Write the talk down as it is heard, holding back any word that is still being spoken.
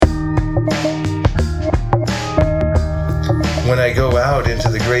I go out into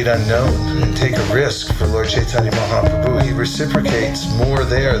the great unknown and take a risk for Lord Chaitanya Mahaprabhu, he reciprocates more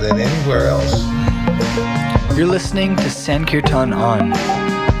there than anywhere else. You're listening to Sankirtan On,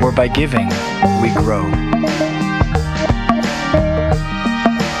 where by giving, we grow.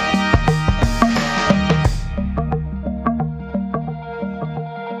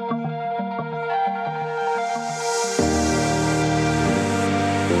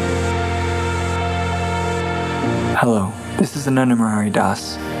 Hello, this is Ananda Murari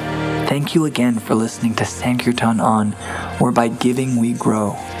Das. Thank you again for listening to Sankirtan On, where by giving we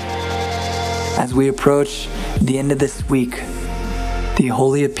grow. As we approach the end of this week, the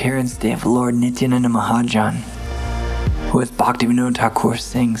holy appearance day of Lord Nityananda Mahajan, who as Bhaktivinoda Thakur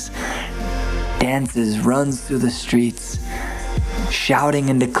sings, dances, runs through the streets,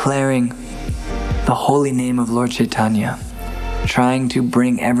 shouting and declaring the holy name of Lord Chaitanya, trying to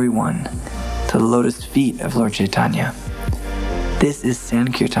bring everyone to the lotus feet of Lord Chaitanya. This is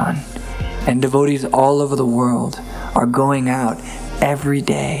Sankirtan, and devotees all over the world are going out every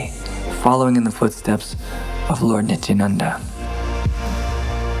day following in the footsteps of Lord Nityananda.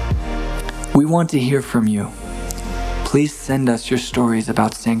 We want to hear from you. Please send us your stories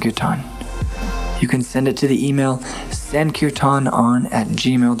about Sankirtan. You can send it to the email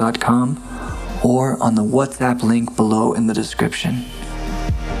sankirtanon@gmail.com or on the WhatsApp link below in the description.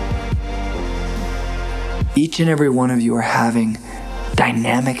 Each and every one of you are having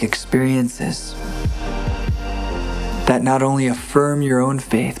dynamic experiences that not only affirm your own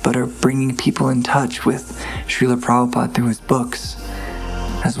faith, but are bringing people in touch with Srila Prabhupada through his books,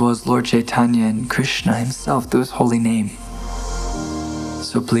 as well as Lord Chaitanya and Krishna himself through his holy name.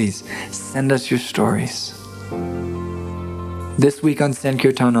 So please, send us your stories. This week on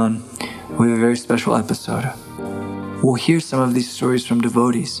Sankirtan On, we have a very special episode. We'll hear some of these stories from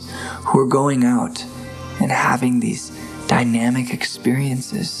devotees who are going out and having these dynamic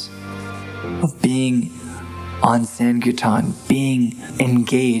experiences of being on Sankirtan, being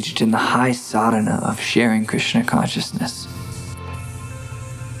engaged in the high sadhana of sharing Krishna consciousness.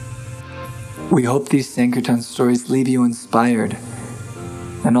 We hope these Sankirtan stories leave you inspired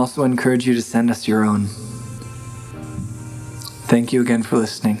and also encourage you to send us your own. Thank you again for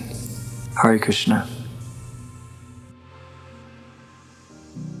listening. Hare Krishna.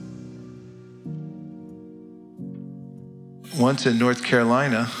 Once in North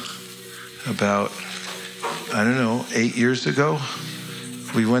Carolina, about, 8 years ago,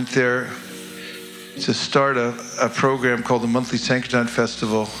 we went there to start a program called the Monthly Sankirtan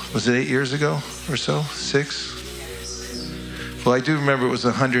Festival. Was it 8 years ago or so? 6? Well, I do remember it was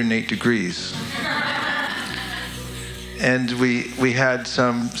 108 degrees. And we had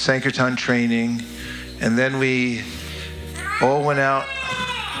some Sankirtan training, and then we all went out.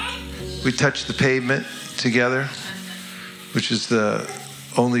 We touched the pavement together, which is the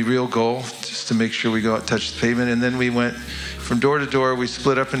only real goal, just to make sure we go out and touch the pavement. And then we went from door to door. We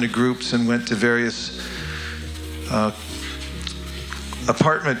split up into groups and went to various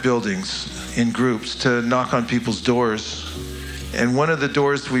apartment buildings in groups to knock on people's doors. And one of the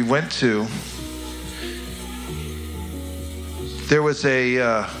doors we went to, there was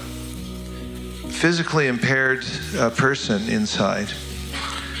a physically impaired person inside,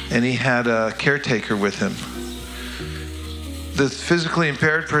 and he had a caretaker with him. The physically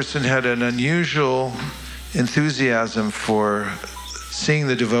impaired person had an unusual enthusiasm for seeing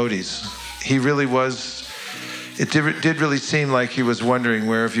the devotees. He really was, it did really seem like he was wondering,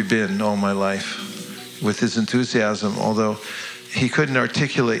 where have you been all my life, with his enthusiasm, although he couldn't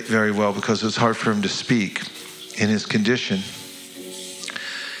articulate very well because it was hard for him to speak in his condition.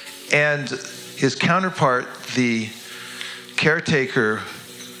 And his counterpart, the caretaker,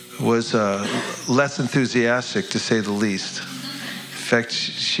 was less enthusiastic, to say the least. In fact,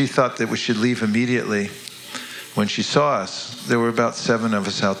 she thought that we should leave immediately when she saw us. There were about 7 of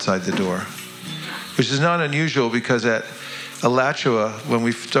us outside the door, which is not unusual because at Alachua, when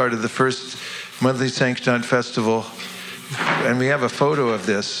we started the first monthly Sankirtan festival, and we have a photo of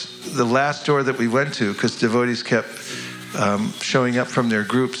this, the last door that we went to, because devotees kept showing up from their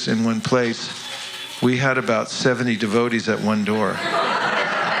groups in one place, we had about 70 devotees at one door.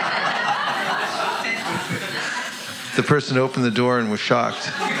 The person opened the door and was shocked.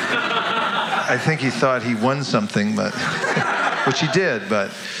 I think he thought he won something, but which he did,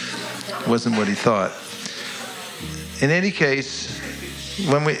 but it wasn't what he thought. In any case,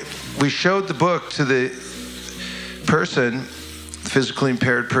 when we showed the book to the person, the physically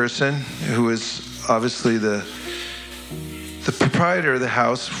impaired person, who is obviously the proprietor of the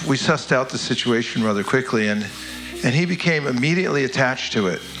house, we sussed out the situation rather quickly, and he became immediately attached to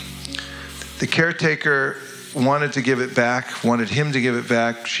it. The caretaker wanted to give it back, wanted him to give it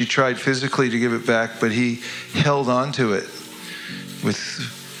back. She tried physically to give it back, but he held on to it with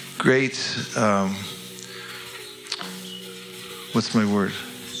great, what's my word?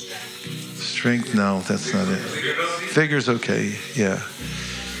 Strength? No, that's not it. Vigor's okay, yeah.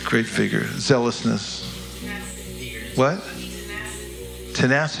 Great vigor. Zealousness. What?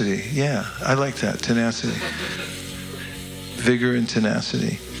 Tenacity, yeah. I like that, tenacity. Vigor and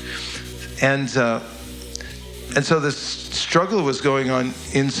tenacity. And so this struggle was going on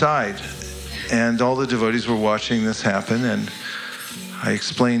inside. And all the devotees were watching this happen. And I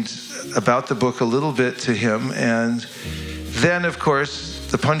explained about the book a little bit to him. And then, of course,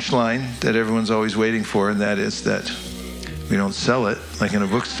 the punchline that everyone's always waiting for, and that is that we don't sell it like in a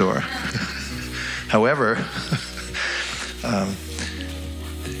bookstore. However,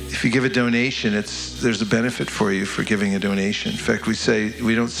 if you give a donation, there's a benefit for you for giving a donation. In fact, we say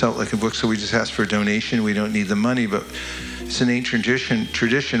we don't sell it like a book, so we just ask for a donation. We don't need the money, but it's an ancient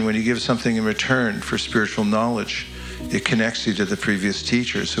tradition. When you give something in return for spiritual knowledge, it connects you to the previous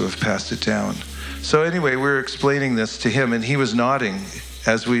teachers who have passed it down. So anyway, we're explaining this to him, and he was nodding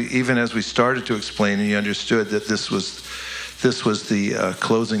as we started to explain, and he understood that this was the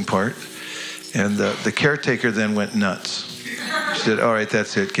closing part. And the caretaker then went nuts. She said, all right,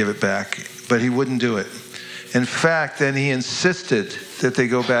 that's it, give it back. But he wouldn't do it. In fact, then he insisted that they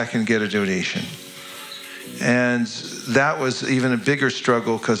go back and get a donation. And that was even a bigger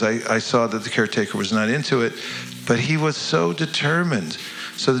struggle because I saw that the caretaker was not into it. But he was so determined.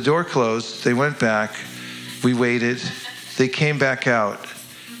 So the door closed, they went back, we waited, they came back out,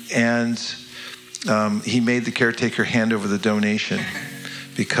 and he made the caretaker hand over the donation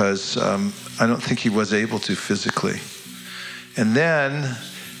because I don't think he was able to physically. And then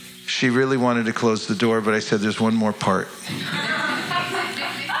she really wanted to close the door, but I said, there's one more part.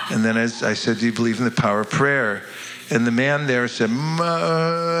 And then I said, do you believe in the power of prayer? And the man there said,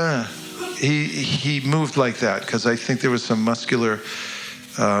 Ma. He moved like that because I think there was some muscular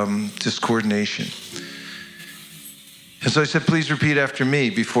discoordination. And so I said, please repeat after me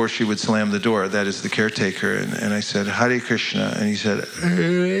before she would slam the door. That is the caretaker. And I said, Hare Krishna. And he said,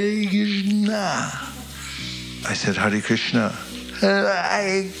 Hare Krishna. I said, Hare Krishna.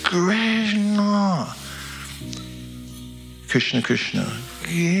 Hare Krishna. Krishna, Krishna.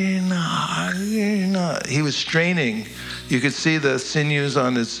 Krishna, Krishna. He was straining. You could see the sinews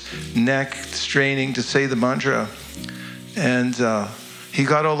on his neck straining to say the mantra. And he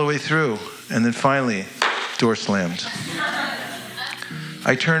got all the way through. And then finally, door slammed.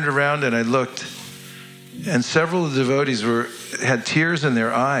 I turned around and I looked. And several of the devotees had tears in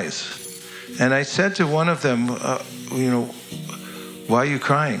their eyes. And I said to one of them, why are you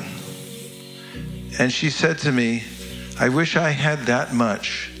crying? And she said to me, I wish I had that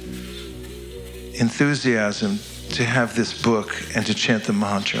much enthusiasm to have this book and to chant the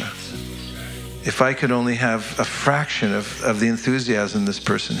mantra. If I could only have a fraction of the enthusiasm this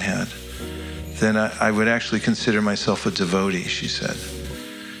person had, then I would actually consider myself a devotee, she said.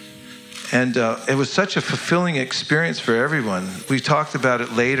 And it was such a fulfilling experience for everyone. We talked about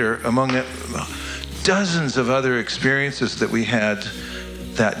it later among dozens of other experiences that we had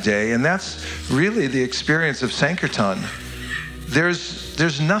that day. And that's really the experience of Sankirtan.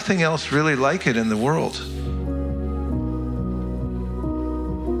 There's nothing else really like it in the world.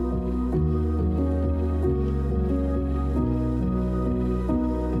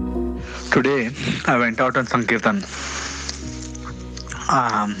 Today, I went out on Sankirtan,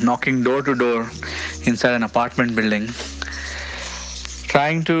 knocking door to door inside an apartment building,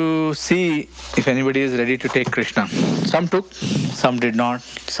 trying to see if anybody is ready to take Krishna. Some took, some did not.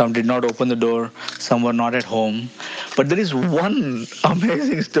 Some did not open the door, some were not at home. But there is one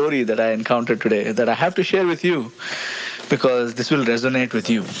amazing story that I encountered today that I have to share with you because this will resonate with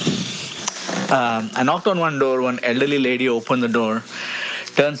you. I knocked on one door, one elderly lady opened the door.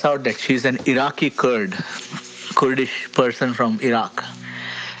 Turns out that she's an Iraqi Kurdish person from Iraq.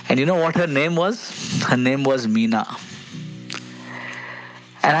 And you know what her name was? Her name was Meena.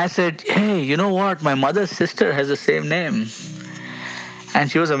 And I said, hey, you know what? My mother's sister has the same name. And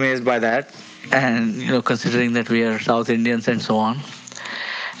she was amazed by that. And, considering that we are South Indians and so on.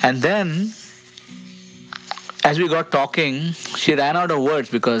 And then, as we got talking, she ran out of words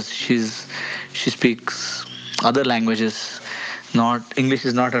because she speaks other languages. English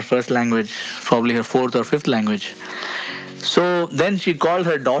is not her first language, probably her fourth or fifth language. So then she called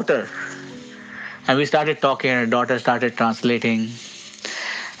her daughter and we started talking and her daughter started translating.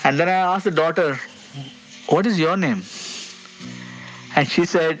 And then I asked the daughter, what is your name? And she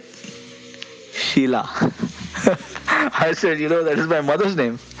said, Sheila. I said, that is my mother's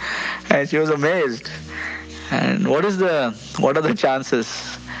name. And she was amazed. And what are the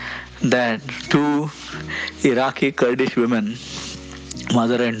chances that two Iraqi Kurdish women,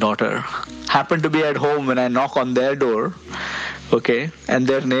 mother and daughter, happen to be at home when I knock on their door, okay, and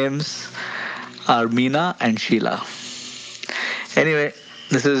their names are Meena and Sheila. Anyway,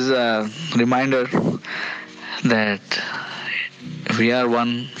 this is a reminder that we are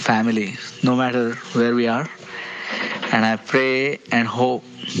one family, no matter where we are. And I pray and hope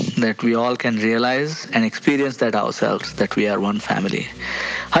that we all can realize and experience that ourselves, that we are one family.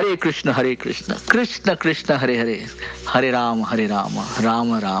 Hare Krishna, Krishna Krishna, Hare Hare, Hare Rama,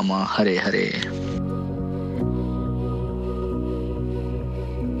 Rama Rama, Hare Hare.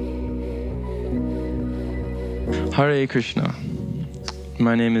 Hare Krishna.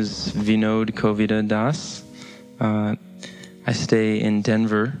 My name is Vinod Kovida Das. I stay in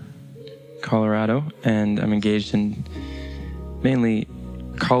Denver, Colorado, and I'm engaged in mainly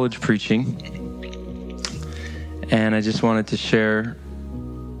college preaching. And I just wanted to share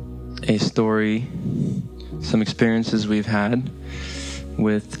a story, some experiences we've had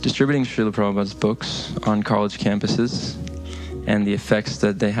with distributing Srila Prabhupada's books on college campuses and the effects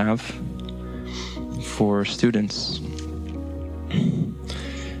that they have for students.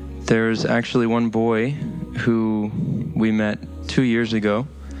 There's actually one boy who we met 2 years ago,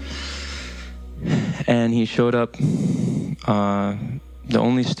 and he showed up, the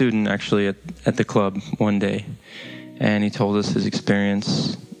only student actually at the club one day, and he told us his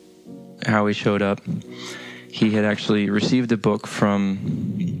experience, how he showed up. He had actually received a book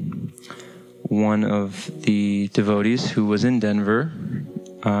from one of the devotees who was in Denver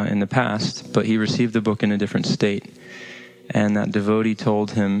in the past, but he received the book in a different state. And that devotee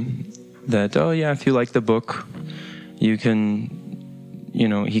told him that, oh yeah, if you like the book, you can,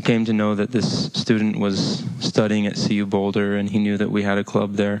 he came to know that this student was studying at CU Boulder, and he knew that we had a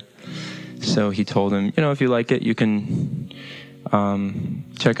club there. So he told him, if you like it, you can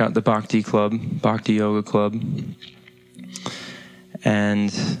check out the Bhakti Club, Bhakti Yoga Club.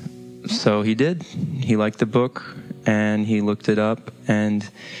 And so he did. He liked the book, and he looked it up, and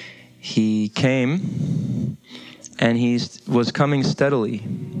he came, and he was coming steadily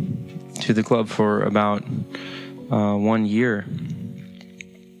to the club for about 1 year.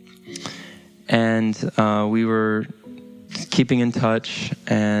 And we were keeping in touch,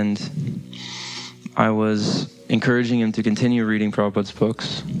 and I was encouraging him to continue reading Prabhupada's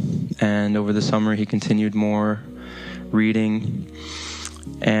books. And over the summer, he continued more reading.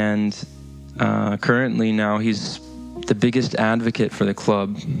 And currently now he's the biggest advocate for the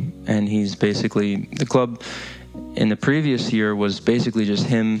club. And he's basically, the club in the previous year was basically just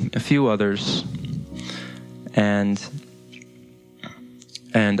him, a few others, and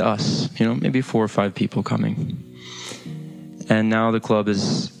us, maybe 4 or 5 people coming. And now the club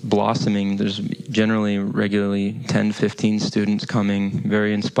is blossoming. There's generally regularly 10, 15 students coming,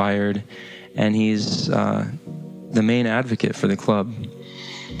 very inspired. And he's the main advocate for the club.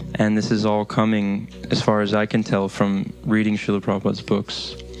 And this is all coming, as far as I can tell, from reading Srila Prabhupada's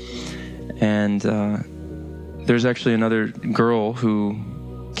books. And there's actually another girl who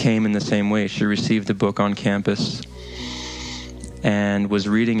came in the same way. She received the book on campus and was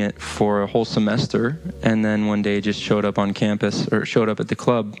reading it for a whole semester, and then one day just showed up on campus, or showed up at the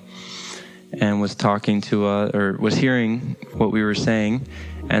club, and was talking to or was hearing what we were saying,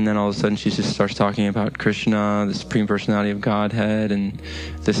 and then all of a sudden she just starts talking about Krishna, the Supreme Personality of Godhead, and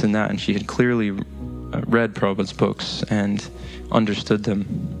this and that, and she had clearly read Prabhupada's books and understood them.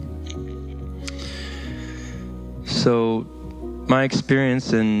 So my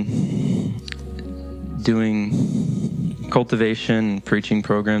experience in doing cultivation, preaching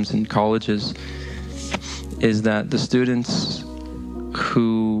programs in colleges is that the students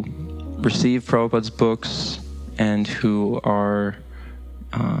who receive Prabhupada's books and who are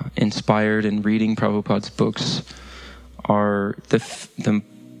inspired in reading Prabhupada's books are the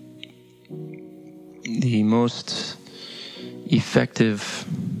most effective,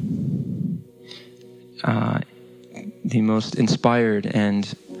 the most inspired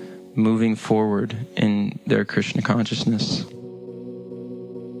and moving forward in their Krishna consciousness.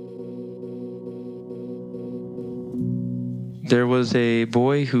 There was a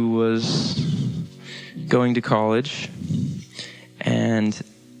boy who was going to college, and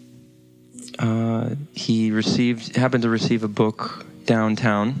he happened to receive a book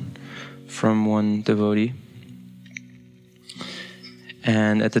downtown from one devotee.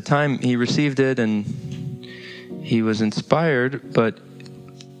 And at the time he received it, and he was inspired, but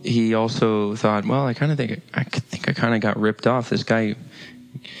he also thought, well, I think I kind of got ripped off. This guy,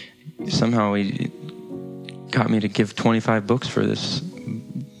 somehow he got me to give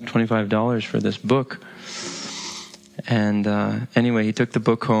 $25 for this book. And anyway, he took the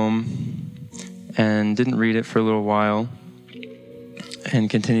book home and didn't read it for a little while and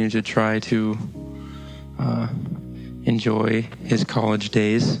continued to try to enjoy his college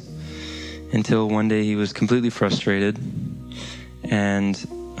days until one day he was completely frustrated and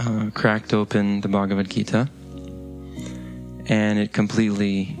cracked open the Bhagavad Gita, and it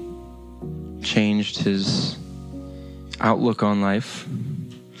completely changed his outlook on life.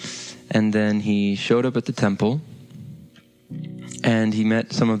 And then he showed up at the temple and he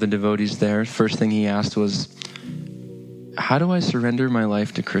met some of the devotees there. First thing he asked was, how do I surrender my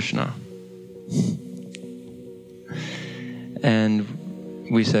life to Krishna? And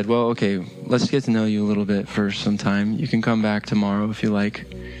we said, well, okay, let's get to know you a little bit for some time. You can come back tomorrow if you like.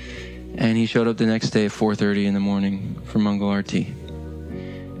 And he showed up the next day at 4:30 in the morning for Mangal Arti.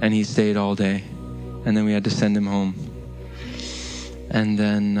 And he stayed all day. And then we had to send him home. And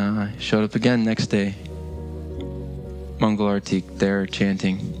then showed up again next day. Mangal Arti, there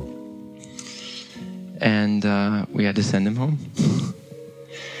chanting. And we had to send him home.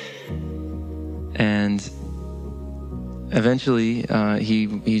 And eventually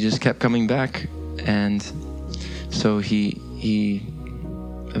he just kept coming back. And so he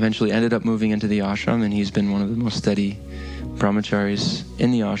eventually ended up moving into the ashram, and he's been one of the most steady brahmacharis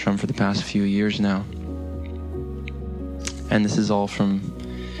in the ashram for the past few years now. And this is all from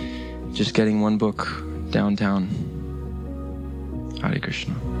just getting one book downtown. Hare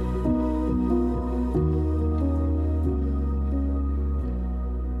Krishna.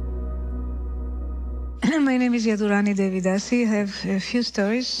 My name is Yadurani Devidasi. I have a few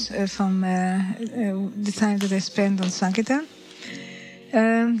stories from the time that I spent on Sankirtan.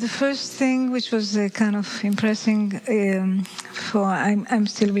 The first thing, which was kind of impressing, I'm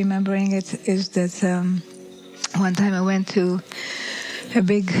still remembering it, is that one time I went to a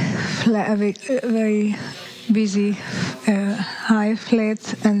very busy high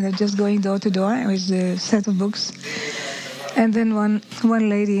flat, and just going door to door with a set of books. And then one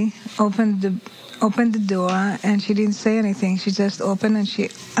lady opened the door, and she didn't say anything. She just opened and she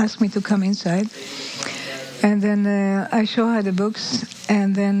asked me to come inside. And then I show her the books,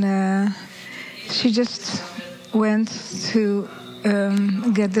 and then she just went to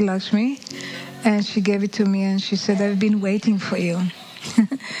get the Lakshmi, and she gave it to me, and she said, I've been waiting for you.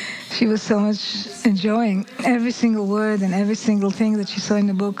 She was so much enjoying every single word and every single thing that she saw in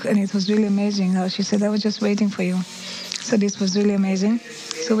the book, and it was really amazing how she said, I was just waiting for you. So this was really amazing.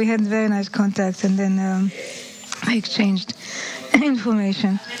 So we had very nice contact, and then I exchanged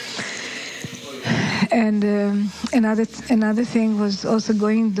information. And another thing was also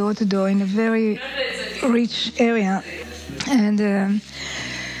going door to door in a very rich area. And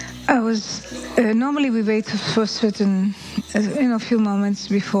I was normally we wait for certain few moments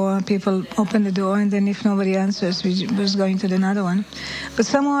before people open the door, and then if nobody answers, we was going to another one. But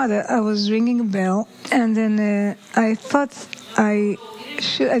somehow I was ringing a bell, and then I thought I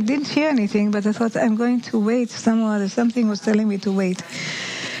didn't hear anything, but I thought I'm going to wait somehow. Something was telling me to wait.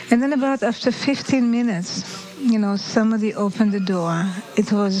 And then about after 15 minutes, somebody opened the door.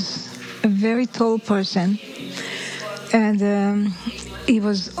 It was a very tall person, and he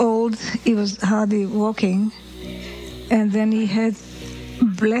was old. He was hardly walking, and then he had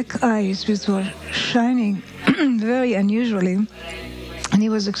black eyes which were shining very unusually, and he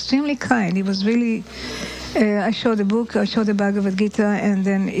was extremely kind. He was really. I showed the book. I showed the Bhagavad Gita, and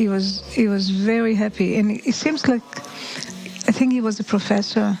then he was very happy. And it seems like, I think he was a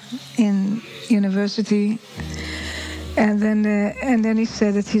professor in university, and then he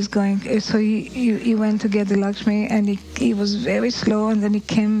said that he's going. So he went to get the Lakshmi, and he was very slow, and then he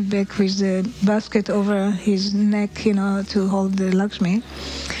came back with the basket over his neck, to hold the Lakshmi,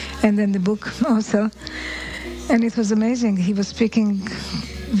 and then the book also. And it was amazing. He was speaking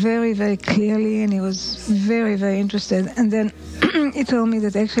very, very clearly, and he was very, very interested. And then he told me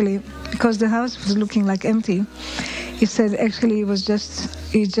that actually, because the house was looking like empty, he said actually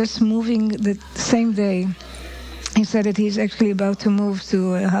he's just moving the same day. He said that he's actually about to move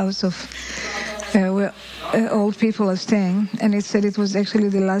to a house of where old people are staying, and he said it was actually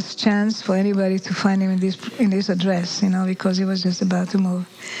the last chance for anybody to find him in this address, because he was just about to move.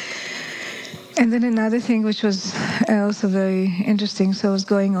 And then another thing which was also very interesting, so I was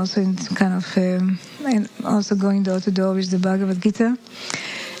going also in kind of, and also going door to door with the Bhagavad Gita.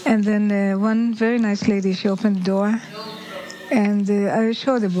 And then one very nice lady, she opened the door, and I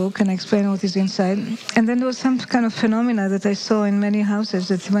showed the book and explained what is inside. And then there was some kind of phenomena that I saw in many houses,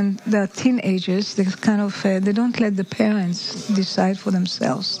 that when they're teenagers, they kind of, they don't let the parents decide for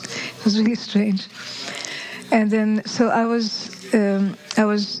themselves. It was really strange. And then, so I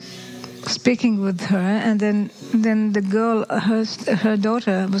was speaking with her, and then the girl, her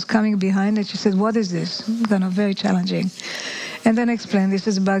daughter, was coming behind, and she said, "What is this?" Kind of very challenging. And then I explained, this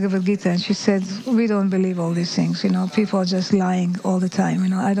is Bhagavad Gita, and she said, "We don't believe all these things. People are just lying all the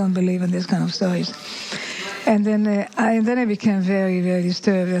time. I don't believe in this kind of stories." And then I became very, very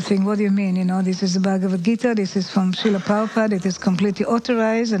disturbed. I think, what do you mean? This is the Bhagavad Gita. This is from Srila Prabhupada. It is completely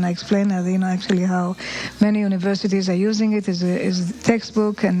authorized. And I explained, actually how many universities are using it as a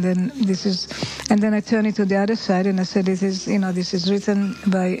textbook. And then I turned it to the other side, and I said, this is written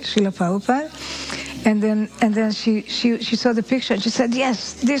by Srila Prabhupada. And then she saw the picture, and she said,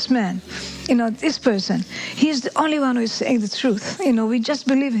 "Yes, this man, this person, he's the only one who is saying the truth. We just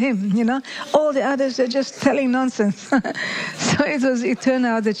believe him. All the others are just telling nonsense." So it turned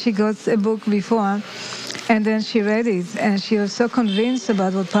out that she got a book before, and then she read it, and she was so convinced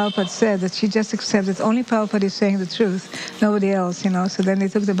about what Prabhupada said that she just accepted only Prabhupada is saying the truth, nobody else. So then they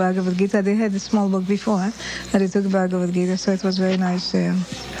took the Bhagavad Gita. They had a small book before, but they took Bhagavad Gita. So it was very nice, a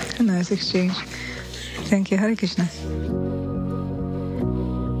nice exchange. Thank you. Hare Krishna.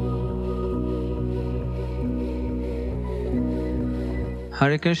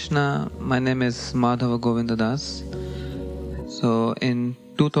 Hare Krishna. My name is Madhava Govinda Das. So in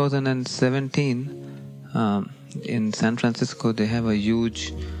 2017, in San Francisco, they have a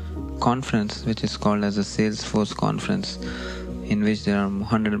huge conference which is called as the Salesforce Conference, in which there are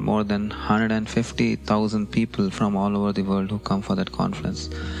more than 150,000 people from all over the world who come for that conference.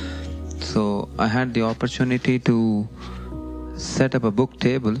 So I had the opportunity to set up a book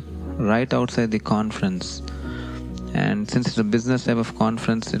table right outside the conference. And since it's a business type of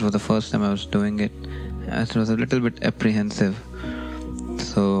conference, it was the first time I was doing it. It was a little bit apprehensive.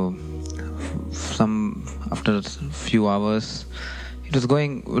 So after a few hours, it was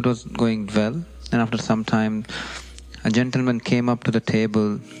going well. And after some time, a gentleman came up to the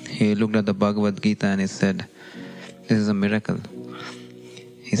table. He looked at the Bhagavad Gita and he said, "This is a miracle."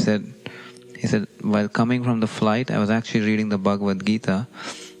 He said, while coming from the flight, I was actually reading the Bhagavad Gita,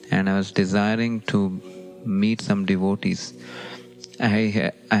 and I was desiring to meet some devotees.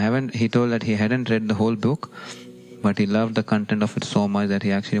 He told that he hadn't read the whole book, but he loved the content of it so much that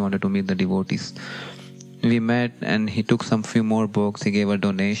he actually wanted to meet the devotees. We met, and he took some few more books. He gave a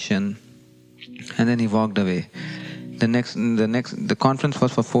donation, and then he walked away. The conference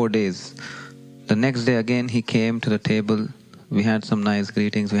was for 4 days. The next day again, he came to the table. We had some nice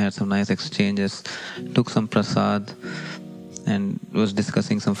greetings, we had some nice exchanges, took some prasad, and was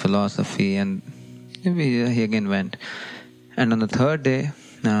discussing some philosophy, and he again went. And on the third day,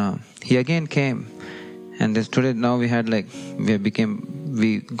 he again came, and today now we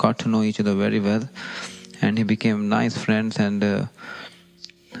got to know each other very well, and he became nice friends. And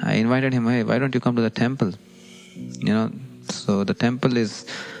I invited him, "Hey, why don't you come to the temple?" So the temple is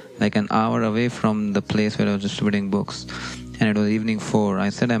like an hour away from the place where I was distributing books. And it was evening 4. I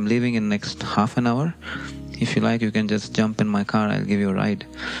said, "I'm leaving in next half an hour. If you like, you can just jump in my car. I'll give you a ride."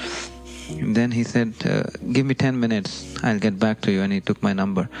 And then he said, "Give me 10 minutes. I'll get back to you." And he took my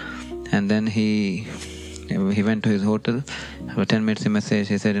number. And then he went to his hotel. After 10 minutes, he messaged.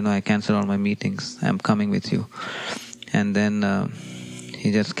 He said, "I canceled all my meetings. I'm coming with you." And then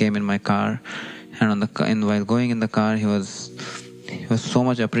he just came in my car. And while going in the car, he was so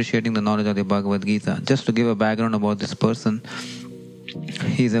much appreciating the knowledge of the Bhagavad Gita. Just to give a background about this person,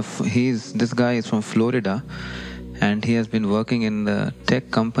 this guy is from Florida, and he has been working in the tech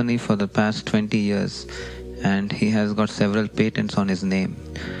company for the past 20 years, and he has got several patents on his name.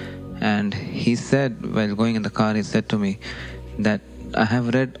 And he said, while going in the car, he said to me that, "I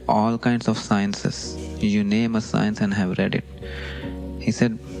have read all kinds of sciences. You name a science and I have read it." He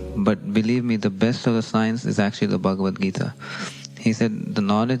said, "But believe me, the best of the science is actually the Bhagavad Gita." He said, "The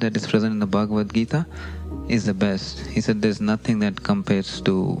knowledge that is present in the Bhagavad Gita is the best." He said, "There's nothing that compares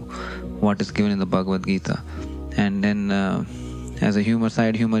to what is given in the Bhagavad Gita." And then as a humor,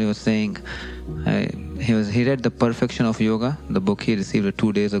 he was saying, he read The Perfection of Yoga, the book he received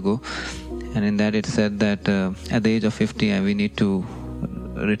 2 days ago. And in that it said that at the age of 50, we need to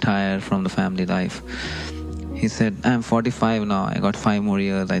retire from the family life. He said, "I'm 45 now. I got 5 more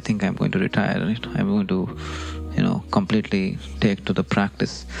years. I think I'm going to retire. I'm going to completely take to the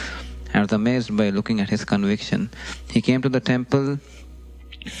practice." I was amazed by looking at his conviction. He came to the temple,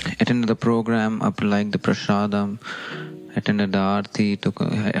 attended the program, liked the prasadam, attended the aarti,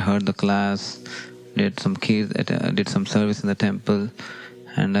 heard the class, did some service in the temple,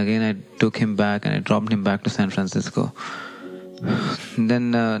 and again I took him back and I dropped him back to San Francisco.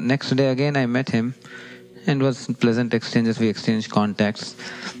 Then next day again I met him, and it was pleasant exchanges. We exchanged contacts,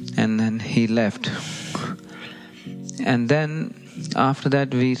 and then he left. And then after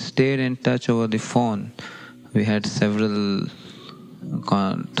that, we stayed in touch over the phone. We had several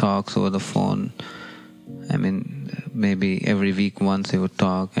talks over the phone. I mean, maybe every week once we would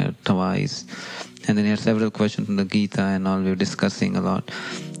talk, twice. And then he had several questions on the Gita and all. We were discussing a lot.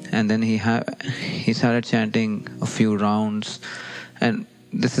 And then he started chanting a few rounds. And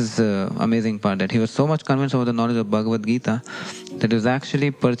this is the amazing part, that he was so much convinced over the knowledge of Bhagavad Gita that he was actually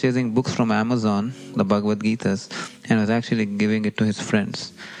purchasing books from Amazon, the Bhagavad Gitas, and was actually giving it to his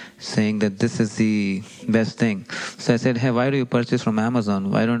friends, saying that this is the best thing. So I said, hey, why do you purchase from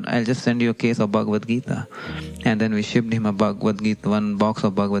Amazon? I'll just send you a case of Bhagavad Gita. And then we shipped him one box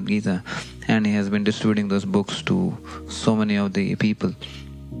of Bhagavad Gita, and he has been distributing those books to so many of the people.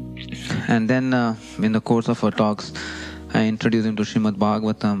 And then in the course of our talks, I introduced him to Srimad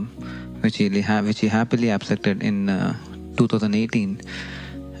Bhagavatam, which he happily accepted in 2018.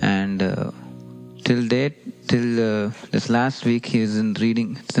 And till this last week, he is in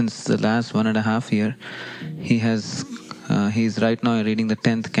reading. Since the last 1.5 years, he's right now reading the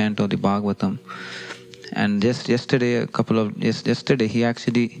 10th canto of the Bhagavatam. And just yesterday, he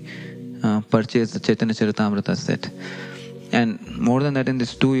actually purchased the Chaitanya Charitamrita set. And more than that, in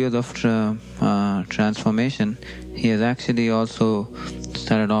these 2 years of transformation, he has actually also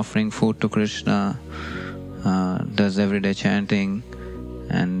started offering food to Krishna, does everyday chanting,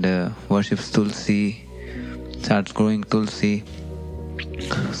 and worships Tulsi, starts growing Tulsi.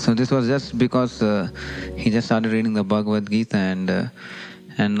 So this was just because he just started reading the Bhagavad Gita,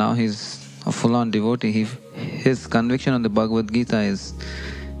 and now he's a full-on devotee. His conviction on the Bhagavad Gita is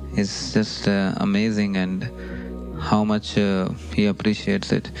just amazing, and how much he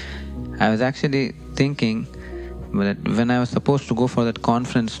appreciates it. I was actually thinking that when I was supposed to go for that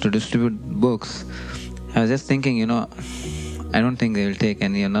conference to distribute books, I was just thinking, I don't think they will take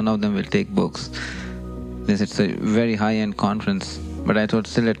any, none of them will take books. It's a very high-end conference, but I thought,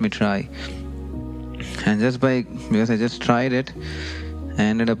 still let me try. And because I just tried it, I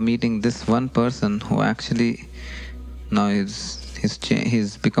ended up meeting this one person who actually now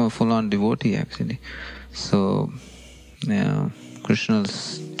he's become a full-on devotee actually. So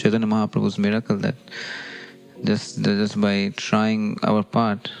Krishna's, Chaitanya Mahaprabhu's miracle, that just by trying our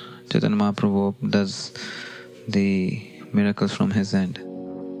part, Chaitanya Mahaprabhu does the miracles from his end.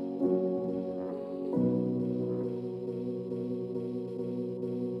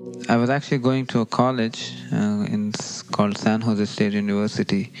 I was actually going to a college called San Jose State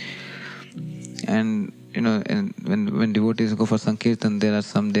University, and when devotees go for Sankirtan, there are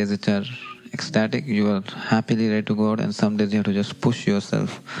some days which are ecstatic, you are happily ready to go out, and some days you have to just push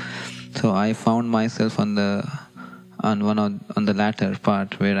yourself. So I found myself on the latter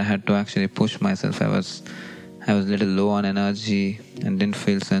part, where I had to actually push myself. I was a little low on energy and didn't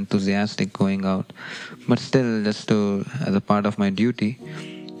feel so enthusiastic going out, but still, just as a part of my duty,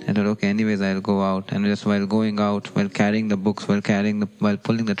 I thought, okay, anyways I'll go out. And just while going out, while carrying the books, while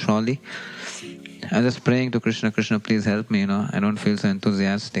pulling the trolley, I was just praying to Krishna, please help me, I don't feel so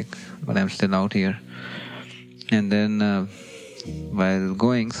enthusiastic, but I'm still out here. And then while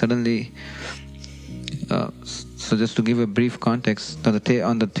going, suddenly, so just to give a brief context, on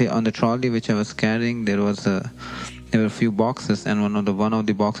the trolley which I was carrying, there were a few boxes, and one of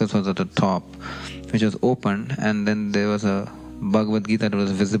the boxes was at the top, which was open, and then there was a Bhagavad Gita that was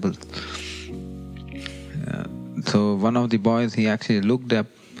visible. So one of the boys, he actually looked at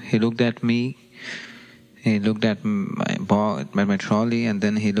me. He looked at my trolley, and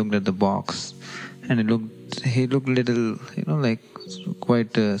then he looked at the box, and he looked little, like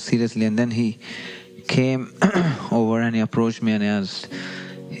quite seriously. And then he came over and he approached me and asked.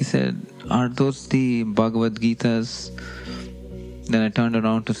 He said, "Are those the Bhagavad Gitas?" Then I turned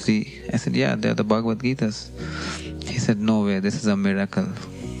around to see. I said, "Yeah, they're the Bhagavad Gitas." He said, "No way, this is a miracle."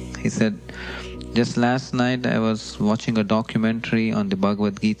 He said, "Just last night I was watching a documentary on the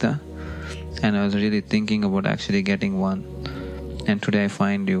Bhagavad Gita, and I was really thinking about actually getting one. And today I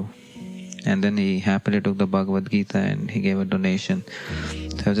find you." And then he happily took the Bhagavad Gita and he gave a donation.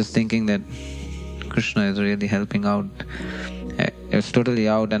 So I was just thinking that Krishna is really helping out. I was totally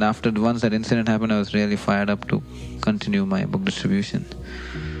out, and once that incident happened, I was really fired up to continue my book distribution.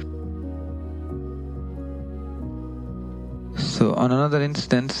 So on another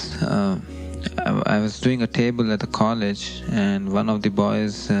instance, I was doing a table at the college, and one of the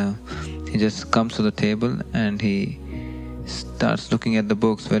boys, he just comes to the table and he starts looking at the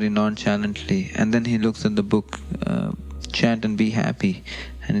books very nonchalantly, and then he looks at the book, Chant and Be Happy,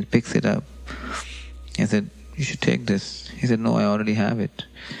 and he picks it up. I said, "You should take this." He said, "No, I already have it."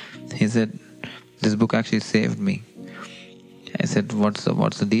 He said, "This book actually saved me." I said, what's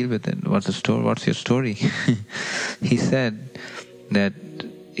the deal with it? What's the story? What's your story? He said that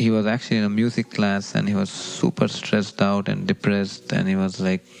he was actually in a music class and he was super stressed out and depressed, and he was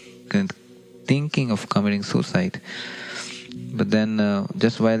like thinking of committing suicide. But then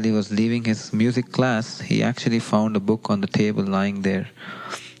just while he was leaving his music class, he actually found a book on the table lying there,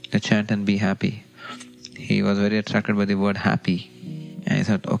 The Chant and Be Happy. He was very attracted by the word happy, and he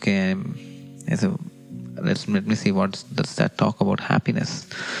thought, okay, let me see what does that talk about happiness.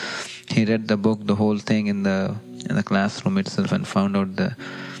 He read the book, the whole thing in the classroom itself, and found out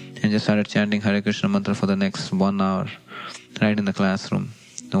and just started chanting Hare Krishna mantra for the next 1 hour, right in the classroom.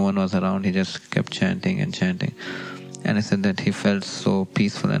 No one was around. He just kept chanting and chanting, and he said that he felt so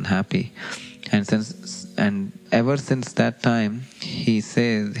peaceful and happy. And ever since that time, he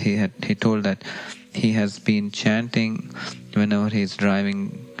says he told that he has been chanting whenever he's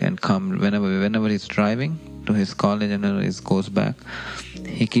driving and whenever he's driving to his college and whenever he goes back,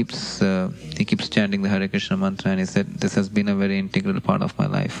 he keeps chanting the Hare Krishna mantra. And he said, this has been a very integral part of my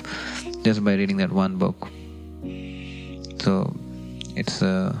life just by reading that one book. So it's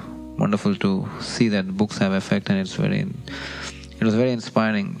wonderful to see that books have effect, and it was very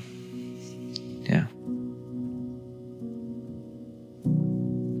inspiring. Yeah.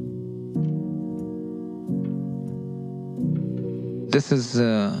 This is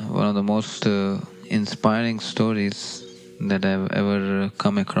one of the most inspiring stories that I've ever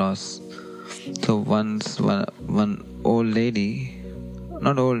come across. So once one old lady,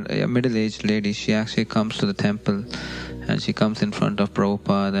 a middle-aged lady, she actually comes to the temple, and she comes in front of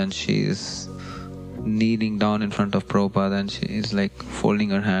Prabhupada, and she is kneeling down in front of Prabhupada, and she is like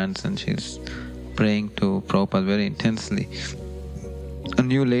folding her hands, and she's praying to Prabhupada very intensely. A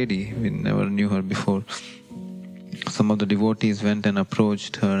new lady, we never knew her before. Some of the devotees went and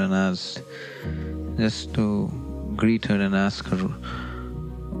approached her and asked, just to greet her and ask her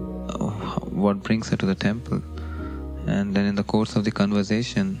what brings her to the temple. And then in the course of the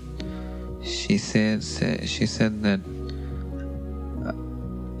conversation, she said that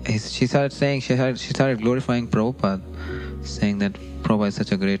she started glorifying Prabhupada, saying that Prabhupada is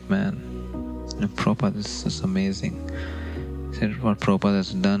such a great man. Prabhupada is just amazing. She said what Prabhupada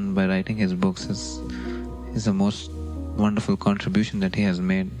has done by writing his books is the most wonderful contribution that he has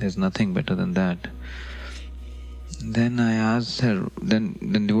made. There's nothing better than that. Then I asked her, then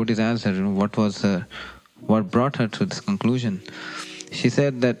devotees asked her, what brought her to this conclusion. She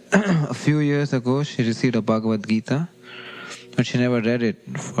said that a few years ago she received a Bhagavad Gita, but she never read it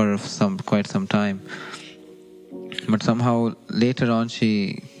for quite some time. But somehow later on,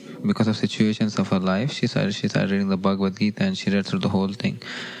 because of situations of her life, she started reading the Bhagavad Gita, and she read through the whole thing.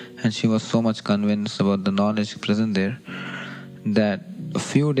 And she was so much convinced about the knowledge present there that a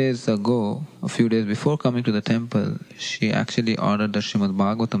few days before coming to the temple, she actually ordered the Srimad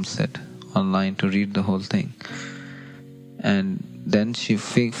Bhagavatam set online to read the whole thing. And then she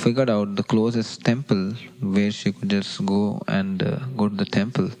figured out the closest temple where she could just go to the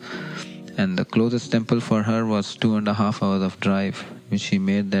temple. And the closest temple for her was 2.5 hours of drive, which she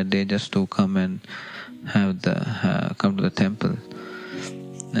made that day just to come and come to the temple.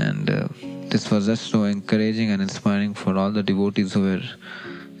 And this was just so encouraging and inspiring for all the devotees who were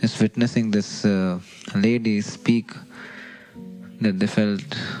just witnessing this lady speak, that they felt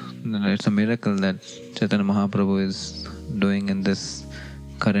that it's a miracle that Chaitanya Mahaprabhu is doing in this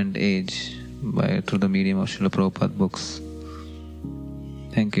current age through the medium of Srila Prabhupada books.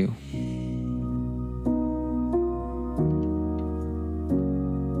 Thank you.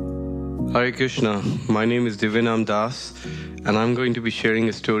 Hare Krishna. My name is Divyanam Das, and I'm going to be sharing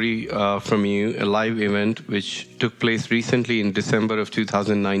a story from you, a live event which took place recently in December of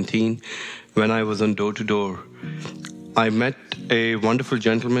 2019 when I was on Door to Door. I met a wonderful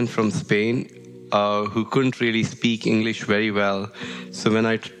gentleman from Spain who couldn't really speak English very well. So when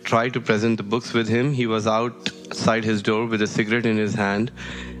I tried to present the books with him, he was outside his door with a cigarette in his hand.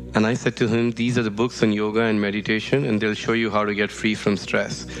 And I said to him, these are the books on yoga and meditation, and they'll show you how to get free from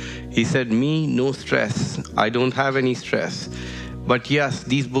stress. He said, me, no stress. I don't have any stress. But yes,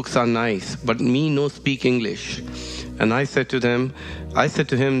 these books are nice, but me, no speak English. And I said to him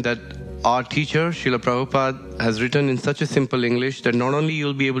that our teacher, Srila Prabhupada, has written in such a simple English that not only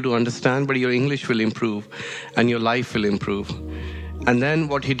you'll be able to understand, but your English will improve and your life will improve. And then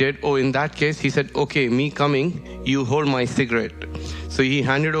what he did, in that case, he said, okay, me coming, you hold my cigarette. So he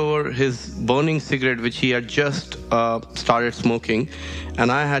handed over his burning cigarette, which he had just started smoking,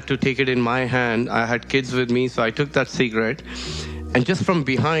 and I had to take it in my hand. I had kids with me, so I took that cigarette, And just from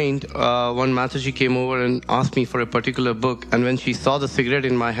behind, one Mataji came over and asked me for a particular book. And when she saw the cigarette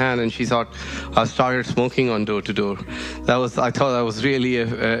in my hand and she thought I started smoking on door to door, I thought that was really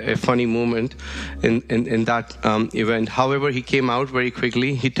a funny moment in that event. However, he came out very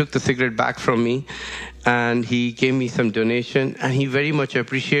quickly. He took the cigarette back from me and he gave me some donation, and he very much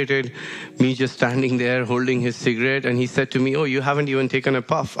appreciated me just standing there holding his cigarette. And he said to me, "Oh, you haven't even taken a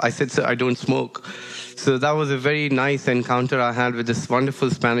puff." I said, "Sir, I don't smoke." So that was a very nice encounter I had with this wonderful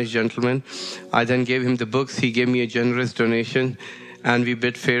Spanish gentleman. I then gave him the books. He gave me a generous donation, and we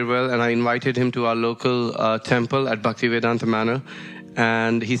bid farewell. And I invited him to our local temple at Bhaktivedanta Manor.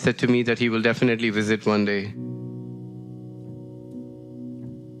 And he said to me that he will definitely visit one day.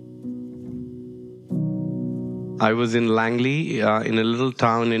 I was in Langley, in a little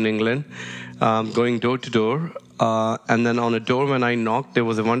town in England, going door to door. And then on a door, when I knocked, there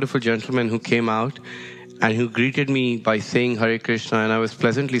was a wonderful gentleman who came out and who greeted me by saying Hare Krishna. And I was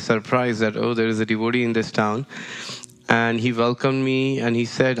pleasantly surprised that, oh, there is a devotee in this town. And he welcomed me and he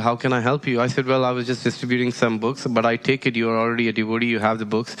said, "How can I help you?" I said, "Well, I was just distributing some books, but I take it you are already a devotee, you have the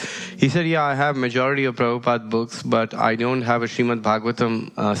books." He said, "Yeah, I have majority of Prabhupada books, but I don't have a Srimad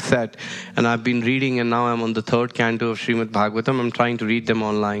Bhagavatam set. And I've been reading, and now I'm on the 3rd canto of Srimad Bhagavatam. I'm trying to read them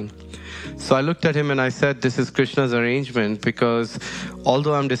online." So I looked at him and I said, "This is Krishna's arrangement, because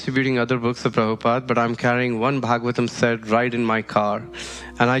although I'm distributing other books of Prabhupada, but I'm carrying one Bhagavatam set right in my car.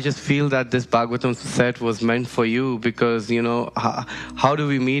 And I just feel that this Bhagavatam set was meant for you, because, you know, how do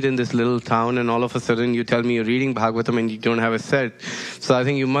we meet in this little town and all of a sudden you tell me you're reading Bhagavatam and you don't have a set? So I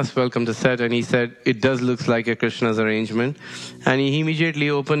think you must welcome the set." And he said, "It does look like a Krishna's arrangement." And he immediately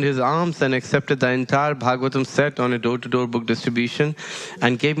opened his arms and accepted the entire Bhagavatam set on a door-to-door book distribution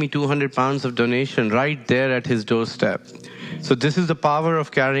and gave me 200 pounds of donation right there at his doorstep. So this is the power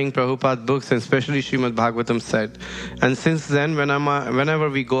of carrying Prabhupada books, and especially Srimad Bhagavatam set. And since then, whenever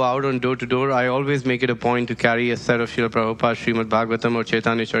we go out on door to door, I always make it a point to carry a set of Srila Prabhupada, Srimad Bhagavatam or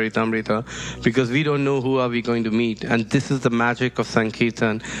Chaitanya Charitamrita, because we don't know who are we going to meet. And this is the magic of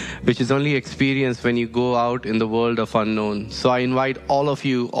Sankirtan, which is only experienced when you go out in the world of unknown. So I invite all of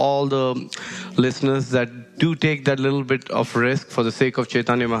you, all the listeners, that do take that little bit of risk for the sake of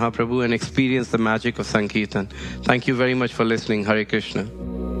Chaitanya Mahaprabhu and experience the magic of Sankirtan. Thank you very much for listening. Hare Krishna.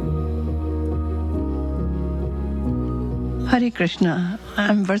 Hare Krishna.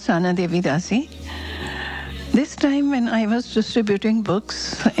 I'm Varsana Devi Dasi. This time when I was distributing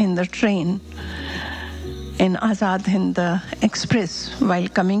books in the train in Azad Hind Express while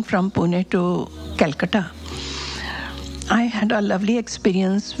coming from Pune to Calcutta, I had a lovely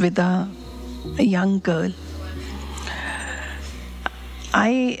experience with a young girl.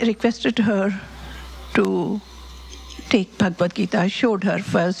 I requested her to take Bhagavad Gita. I showed her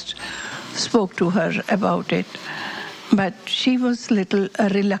first, spoke to her about it, but she was little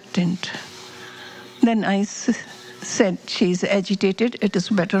reluctant. Then I said, "She's agitated, it is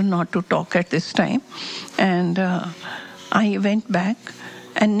better not to talk at this time." And I went back,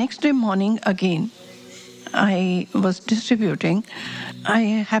 and next day morning again, I was distributing. I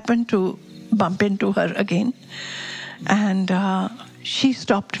happened to bump into her again, and she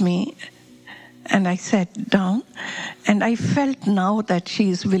stopped me, and I sat down, and I felt now that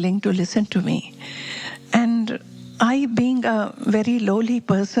she is willing to listen to me. And I, being a very lowly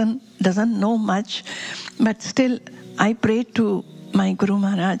person, doesn't know much, but still I prayed to my Guru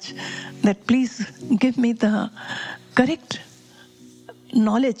Maharaj that please give me the correct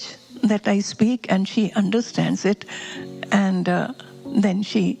knowledge that I speak and she understands it, and then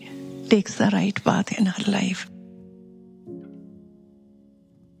she takes the right path in her life.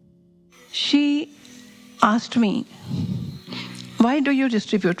 She asked me, "Why do you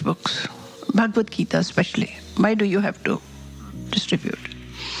distribute books? Bhagavad Gita especially. Why do you have to distribute?"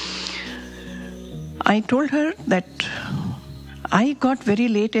 I told her that I got very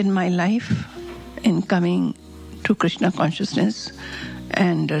late in my life in coming to Krishna consciousness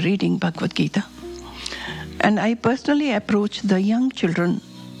and reading Bhagavad Gita. And I personally approach the young children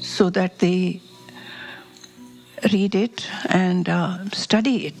so that they read it and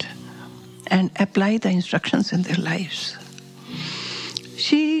study it and apply the instructions in their lives.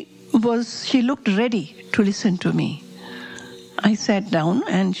 She looked ready to listen to me. I sat down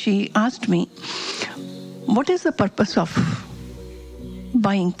and she asked me, "What is the purpose of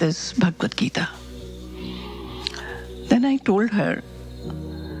buying this Bhagavad Gita?" Then I told her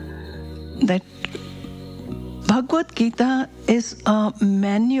that Bhagavad Gita is a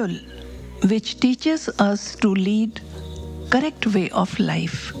manual which teaches us to lead correct way of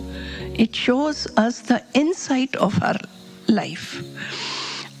life. It shows us the insight of our life.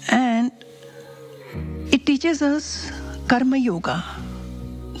 And it teaches us Karma Yoga.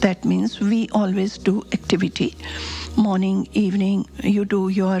 That means we always do activity. Morning, evening, you do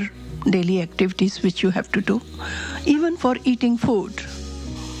your daily activities which you have to do. Even for eating food.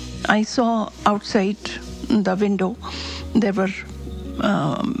 I saw outside the window, there were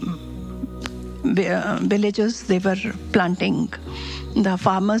villagers, they were planting, the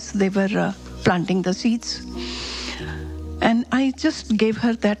farmers, they were planting the seeds. And I just gave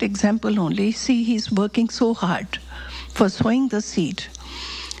her that example only. See, he's working so hard for sowing the seed.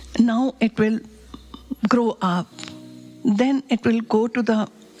 Now it will grow up. Then it will go to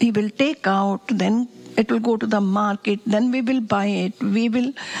he will take out, then it will go to the market, then we will buy it, we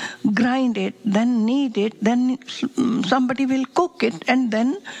will grind it, then knead it, then somebody will cook it, and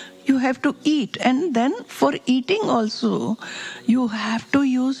then you have to eat. And then for eating also, you have to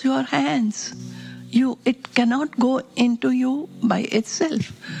use your hands. It cannot go into you by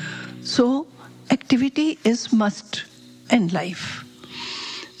itself. So activity is must in life.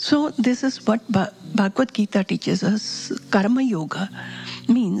 So this is what Bhagavad Gita teaches us. Karma Yoga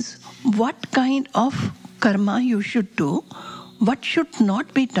means what kind of karma you should do, what should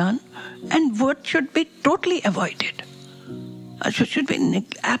not be done, and what should be totally avoided. Should be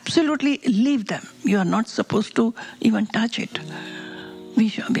absolutely leave them. You are not supposed to even touch it.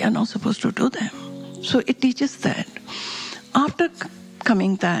 We are not supposed to do them. So it teaches that. After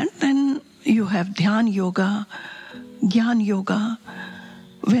coming that, then you have Dhyan Yoga, Gyan Yoga.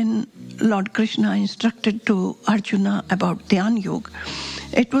 When Lord Krishna instructed to Arjuna about Dhyan Yoga,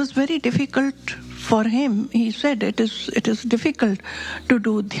 it was very difficult for him. He said it is difficult to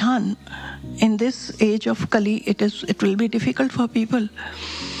do Dhyan. In this age of Kali, it will be difficult for people.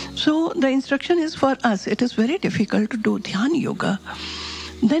 So the instruction is for us. It is very difficult to do Dhyan Yoga.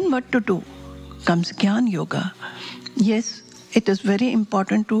 Then what to do? Comes Gyan Yoga. Yes, it is very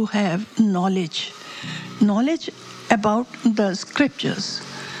important to have knowledge. Knowledge about the scriptures.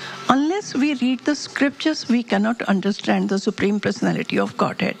 Unless we read the scriptures, we cannot understand the Supreme Personality of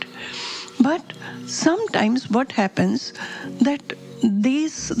Godhead. But sometimes what happens that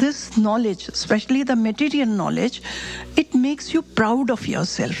this knowledge, especially the material knowledge, it makes you proud of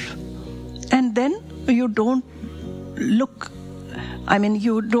yourself. And then you don't look,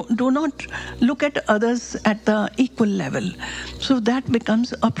 you do not look at others at the equal level. So that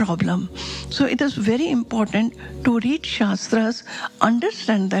becomes a problem. So it is very important to read Shastras,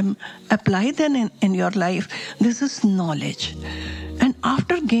 understand them, apply them in your life. This is knowledge. And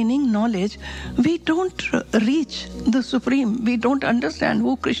after gaining knowledge, we don't reach the Supreme. We don't understand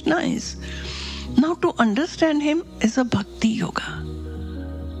who Krishna is. Now to understand him is a bhakti yoga,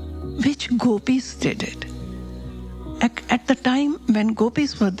 which gopis did it. At the time when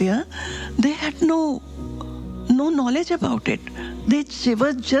gopis were there, they had no knowledge about it. They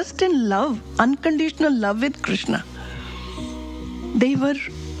were just in love, unconditional love with Krishna. They were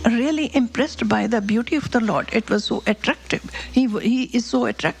really impressed by the beauty of the Lord. It was so attractive. He is so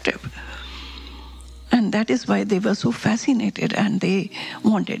attractive. And that is why they were so fascinated, and they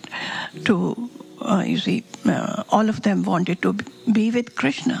wanted to, all of them wanted to be with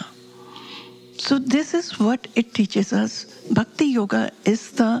Krishna. So this is what it teaches us. Bhakti Yoga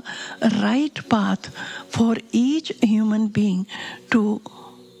is the right path for each human being to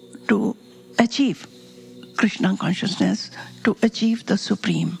achieve Krishna consciousness, to achieve the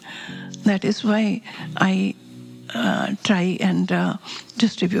Supreme. That is why I try and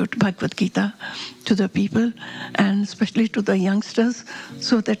distribute Bhagavad Gita to the people, and especially to the youngsters,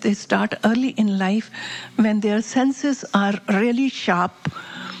 so that they start early in life when their senses are really sharp.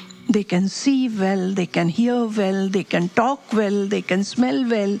 They can see well, they can hear well, they can talk well, they can smell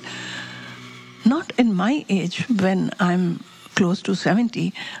well. Not in my age, when I'm close to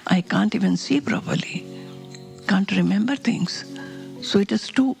 70, I can't even see properly, can't remember things. So it is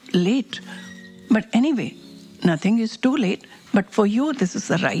too late. But anyway, nothing is too late, but for you this is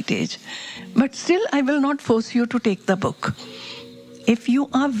the right age. But still, I will not force you to take the book. If you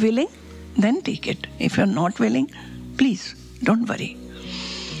are willing, then take it. If you're not willing, please, don't worry.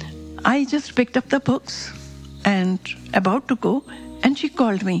 I just picked up the books and about to go, and she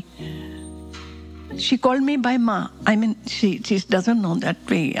called me. She called me by Ma. She doesn't know that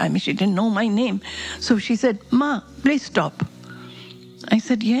way. She didn't know my name. So she said, Ma, please stop. I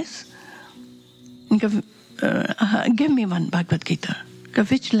said, yes. Give me one Bhagavad Gita.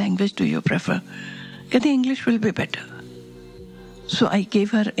 Which language do you prefer? The English will be better. So I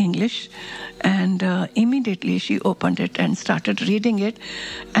gave her English, and immediately she opened it and started reading it,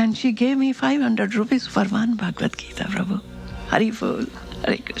 and she gave me 500 rupees for one Bhagavad Gita, Prabhu. Hari Bol,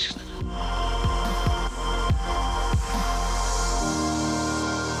 Hare Krishna.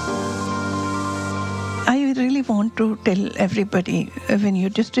 I really really want to tell everybody, when you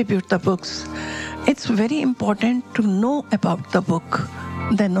distribute the books, it's very important to know about the book.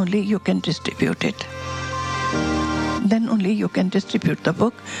 Then only you can distribute it. Then only you can distribute the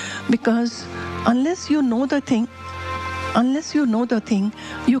book, because unless you know the thing,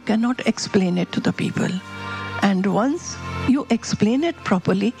 you cannot explain it to the people. And once you explain it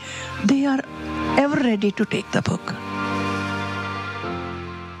properly, they are ever ready to take the book.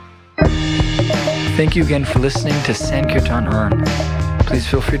 Thank you again for listening to Sankirtan On. Please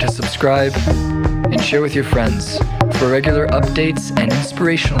feel free to subscribe and share with your friends for regular updates and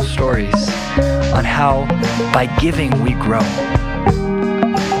inspirational stories on how, by giving, we grow.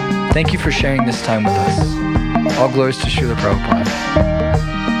 Thank you for sharing this time with us. All glories to Srila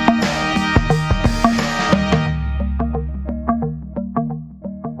Prabhupada.